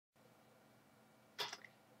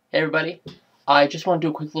Hey everybody, I just want to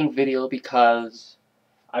do a quick little video because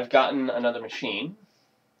I've gotten another machine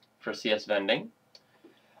for CS Vending.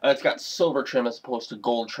 It's got silver trim as opposed to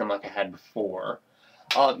gold trim like I had before.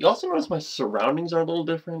 You also notice my surroundings are a little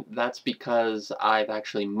different. That's because I've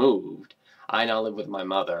actually moved. I now live with my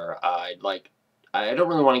mother. I don't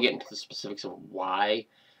really want to get into the specifics of why,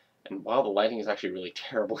 and while the lighting is actually really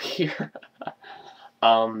terrible here.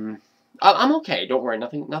 I'm okay. Don't worry.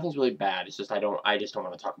 Nothing's really bad. It's just I just don't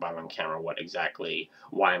want to talk about it on camera why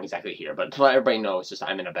I'm exactly here. But to let everybody know, it's just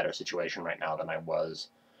I'm in a better situation right now than I was.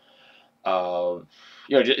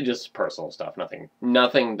 Just personal stuff.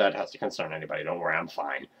 Nothing that has to concern anybody. Don't worry. I'm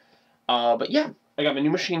fine. But yeah, I got my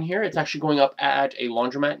new machine here. It's actually going up at a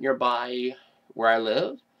laundromat nearby where I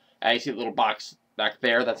live. I see the little box back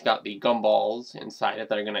there that's got the gumballs inside it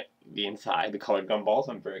that are gonna be inside the colored gumballs.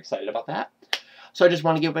 I'm very excited about that. So I just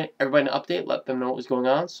want to give everybody an update, let them know what was going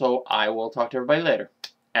on, so I will talk to everybody later.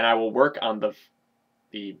 And I will work on the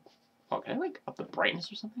oh, can I up the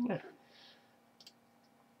brightness or something? Let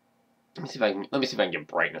me see if I can get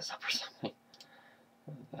brightness up or something.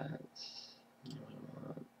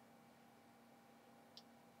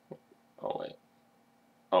 Oh wait.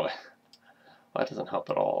 Oh wait. Well, that doesn't help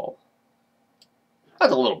at all.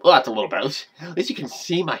 That's a little better. At least you can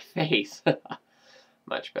see my face.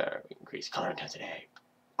 Much better. Increase color intensity.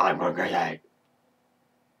 I'm going crazy.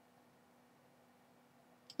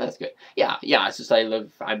 That's good. Yeah. It's just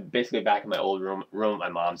I'm basically back in my old room at my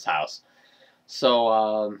mom's house.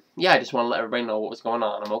 So yeah, I just want to let everybody know what was going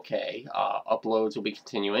on. I'm okay. Uploads will be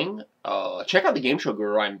continuing. Check out the Game Show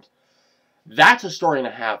Guru. That's a story and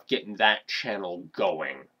a half getting that channel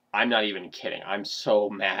going. I'm not even kidding. I'm so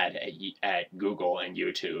mad at Google and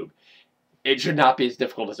YouTube. It should not be as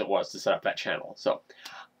difficult as it was to set up that channel. So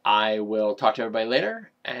I will talk to everybody later,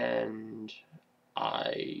 and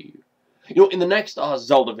in the next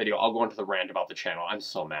Zelda video, I'll go into the rant about the channel. I'm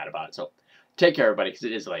so mad about it. So take care, everybody, because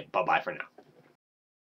it is late. Bye-bye for now.